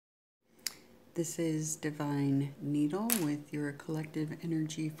This is Divine Needle with your collective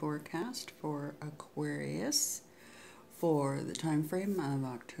energy forecast for Aquarius for the time frame of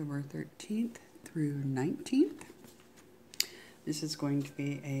October 13th through 19th. This is going to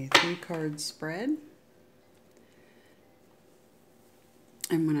be a 3-card spread.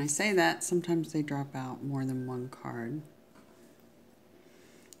 And when I say that, sometimes they drop out more than one card.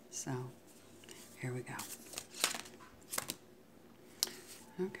 So, here we go.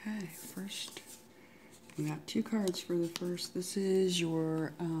 Okay, first, we got 2 cards for the first. This is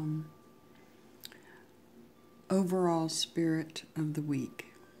your overall spirit of the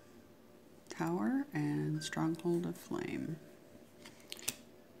week. Tower and Stronghold of Flame.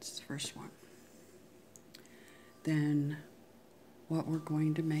 It's the first one. Then, what we're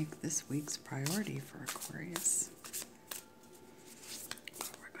going to make this week's priority for Aquarius. What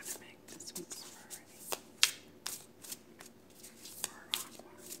we're going to make this week's priority for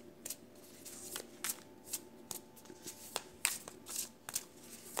Aqua.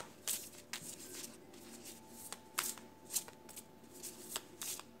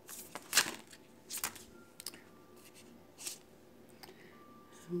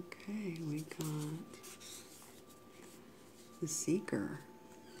 Okay, we got the Seeker,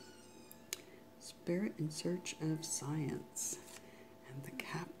 Spirit in Search of Science, and the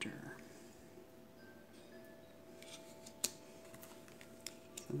Captor.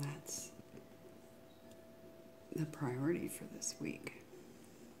 So that's the priority for this week.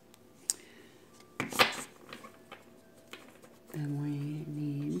 And we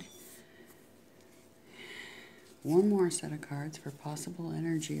need one more set of cards for possible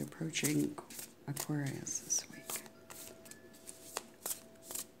energy approaching Aquarius this week.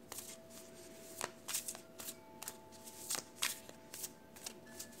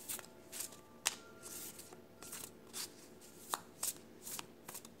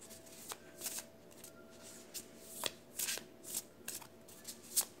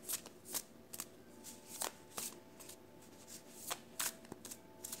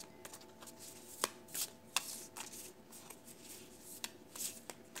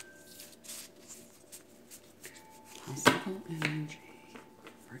 Possible energy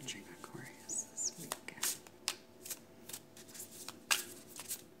approaching Aquarius this week. Possible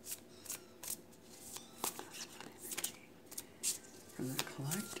energy for the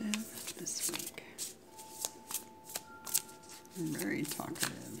collective this week. They're very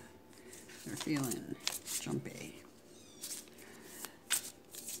talkative. They're feeling jumpy.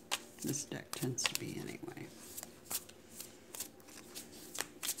 This deck tends to be anyway.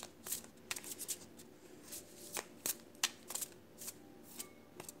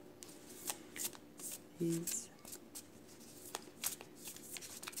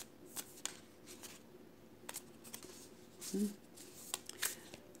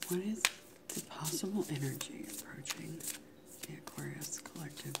 What is the possible energy approaching the Aquarius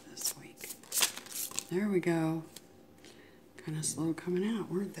collective this week? There we go. Kind of slow coming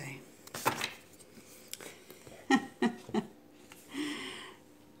out, weren't they?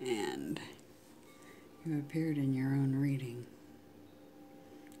 And you appeared in your own reading.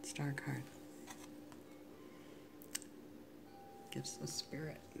 Star card. Gives the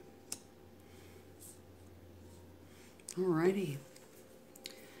spirit. Alrighty.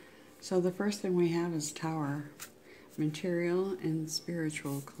 So the first thing we have is Tower. Material and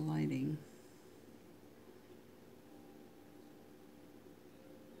spiritual colliding.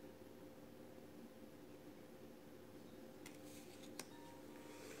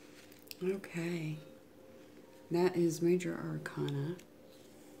 Okay. That is Major Arcana.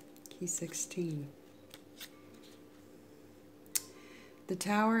 Key 16. The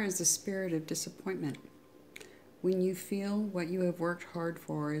Tower is a spirit of disappointment. When you feel what you have worked hard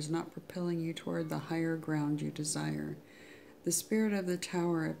for is not propelling you toward the higher ground you desire, the spirit of the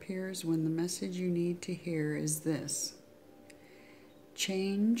Tower appears when the message you need to hear is this: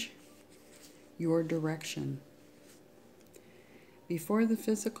 change your direction. Before the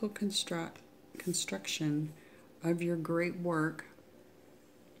physical construction of your great work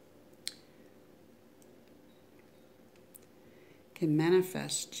can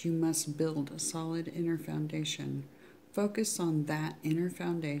manifest, you must build a solid inner foundation. Focus on that inner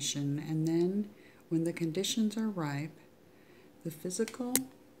foundation, and then, when the conditions are ripe, the physical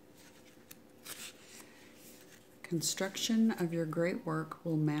construction of your great work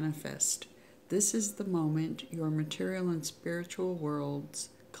will manifest. This is the moment your material and spiritual worlds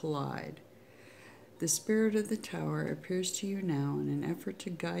collide. The spirit of the Tower appears to you now in an effort to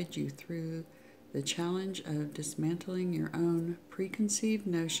guide you through the challenge of dismantling your own preconceived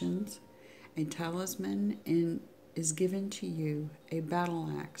notions. A talisman is given to you, a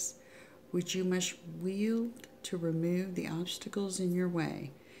battle axe, which you must wield to remove the obstacles in your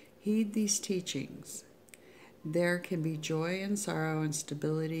way. Heed these teachings. There can be joy and sorrow and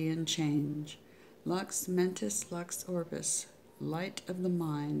stability and change. Lux mentis, lux orbis, light of the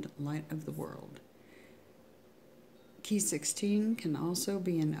mind, light of the world. Key 16 can also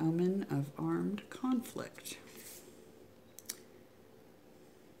be an omen of armed conflict.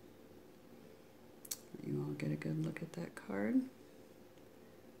 You all get a good look at that card.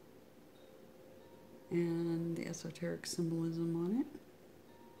 And the esoteric symbolism on it.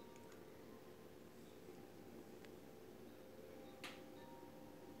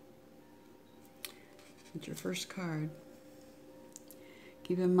 It's your first card.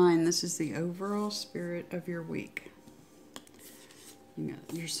 Keep in mind, this is the overall spirit of your week. You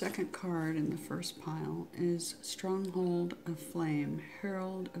got your second card in the first pile is Stronghold of Flame,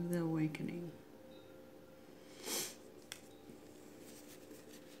 Herald of the Awakening.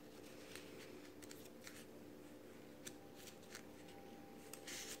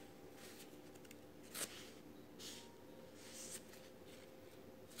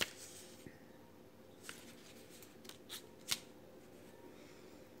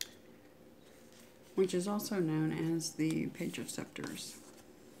 Which is also known as the Page of Scepters.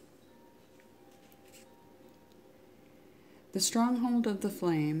 The Stronghold of the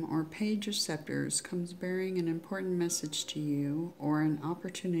Flame, or Page of Scepters, comes bearing an important message to you or an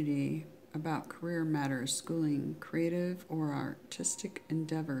opportunity about career matters, schooling, creative or artistic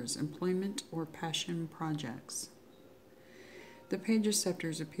endeavors, employment, or passion projects. The Page of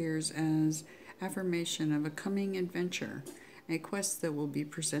Scepters appears as affirmation of a coming adventure, a quest that will be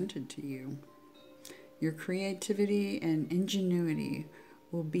presented to you. Your creativity and ingenuity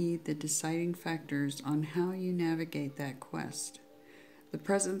will be the deciding factors on how you navigate that quest. The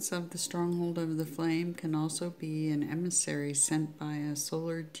presence of the Stronghold of the Flame can also be an emissary sent by a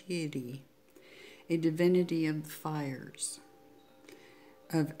solar deity, a divinity of the fires,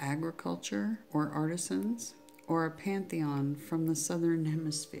 of agriculture or artisans, or a pantheon from the southern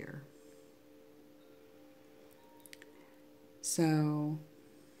hemisphere. So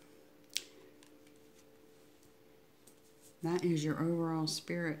that is your overall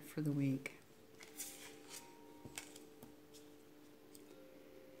spirit for the week.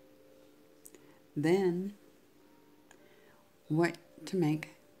 Then, what to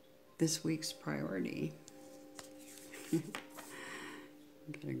make this week's priority.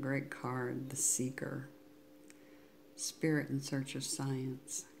 Get a great card, the Seeker. Spirit in search of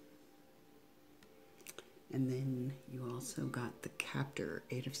science. And then you also got the Captor,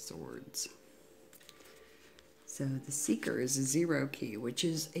 Eight of Swords. So the Seeker is a 0 key, which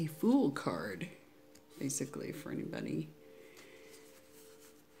is a Fool card, basically, for anybody.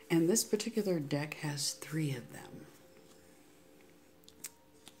 And this particular deck has 3 of them.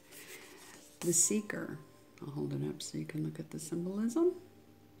 The Seeker, I'll hold it up so you can look at the symbolism.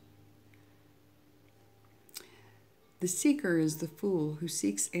 The Seeker is the Fool who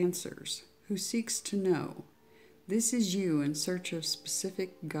seeks answers, who seeks to know. This is you in search of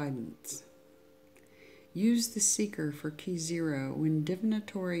specific guidance. Use the Seeker for key 0 when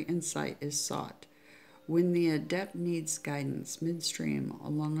divinatory insight is sought, when the adept needs guidance midstream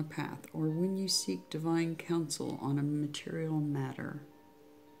along a path, or when you seek divine counsel on a material matter.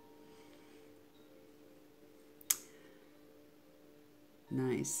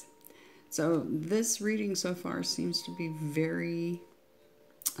 Nice. So this reading so far seems to be very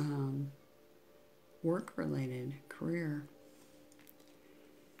work-related, career.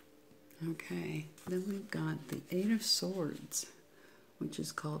 Okay, then we've got the 8 of Swords, which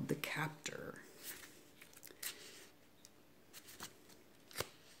is called the Captor.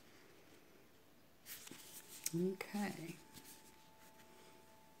 Okay.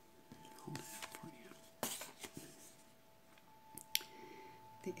 Hold it up for you.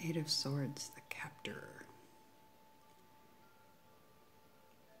 The 8 of Swords, the Captor.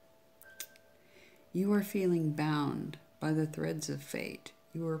 You are feeling bound by the threads of fate.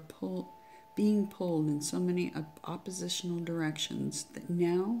 You are being pulled in so many oppositional directions that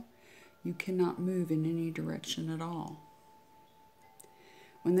now you cannot move in any direction at all.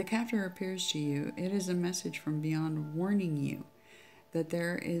 When the Captor appears to you, it is a message from beyond warning you that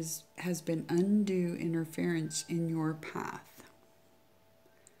there has been undue interference in your path.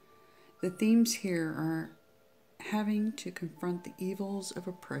 The themes here are having to confront the evils of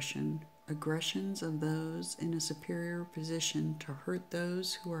oppression, aggressions of those in a superior position to hurt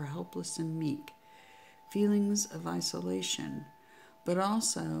those who are helpless and meek, feelings of isolation, but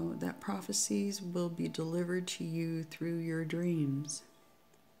also that prophecies will be delivered to you through your dreams.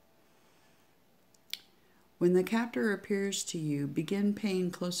 When the captor appears to you, begin paying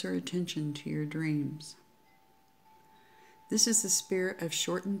closer attention to your dreams. This is the spirit of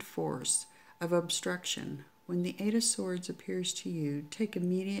shortened force, of obstruction. When the Eight of Swords appears to you, take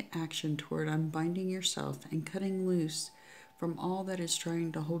immediate action toward unbinding yourself and cutting loose from all that is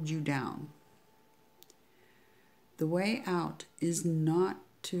trying to hold you down. The way out is not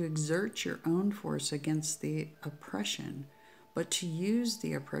to exert your own force against the oppression, but to use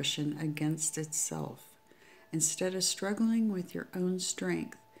the oppression against itself. Instead of struggling with your own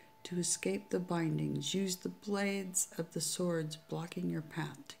strength to escape the bindings, use the blades of the swords blocking your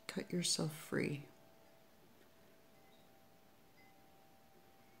path to cut yourself free.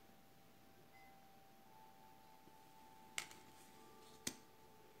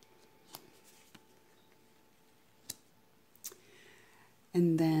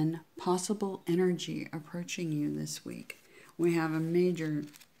 And then possible energy approaching you this week. We have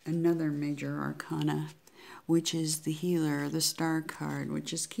another major arcana, which is the healer, the star card,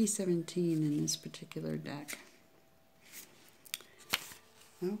 which is key 17 in this particular deck.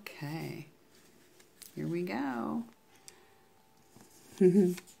 Okay, here we go.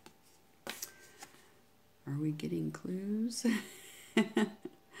 Are we getting clues?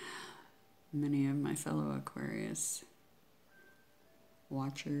 Many of my fellow Aquarius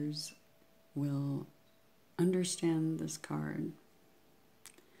watchers will understand this card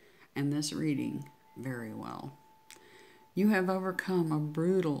and this reading very well. You have overcome a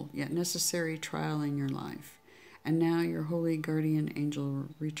brutal yet necessary trial in your life, and now your holy guardian angel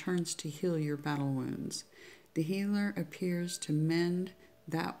returns to heal your battle wounds. The healer appears to mend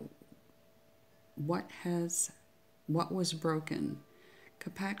that what was broken.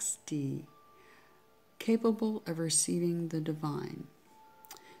 Capacity, capable of receiving the divine.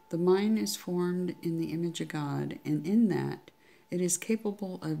 The mind is formed in the image of God, and in that, it is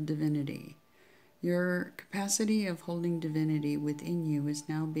capable of divinity. Your capacity of holding divinity within you is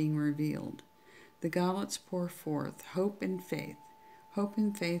now being revealed. The goblets pour forth hope and faith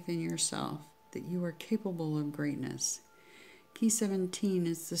in yourself, that you are capable of greatness. Key 17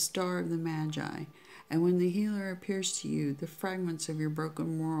 is the star of the Magi, and when the healer appears to you, the fragments of your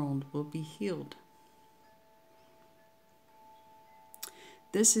broken world will be healed.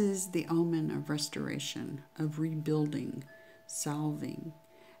 This is the omen of restoration, of rebuilding, salving,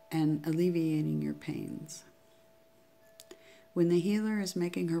 and alleviating your pains. When the healer is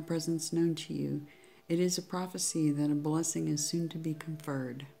making her presence known to you, it is a prophecy that a blessing is soon to be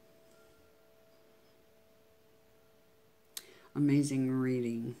conferred. Amazing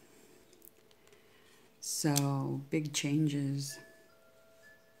reading. So, big changes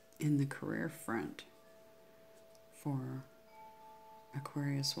in the career front for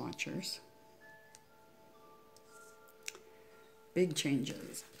Aquarius watchers. Big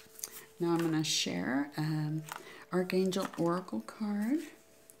changes. Now I'm going to share an Archangel Oracle card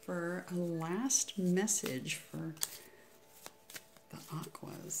for a last message for the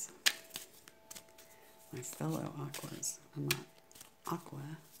Aquas. My fellow Aquas. I'm an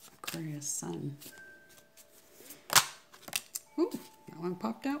Aqua Aquarius Sun. Ooh, that one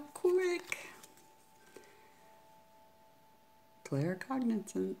popped out quick.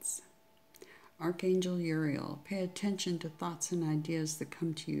 Claircognizance. Archangel Uriel, pay attention to thoughts and ideas that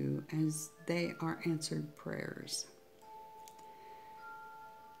come to you as they are answered prayers.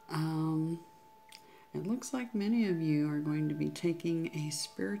 It looks like many of you are going to be taking a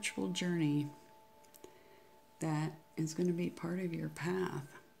spiritual journey that is going to be part of your path,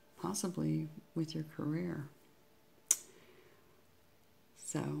 possibly with your career.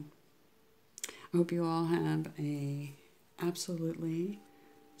 So, I hope you all have a absolutely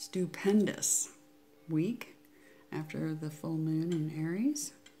stupendous week after the full moon in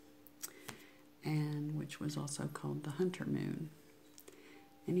Aries, and which was also called the Hunter Moon.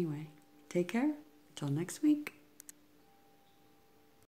 Anyway, take care. Until next week.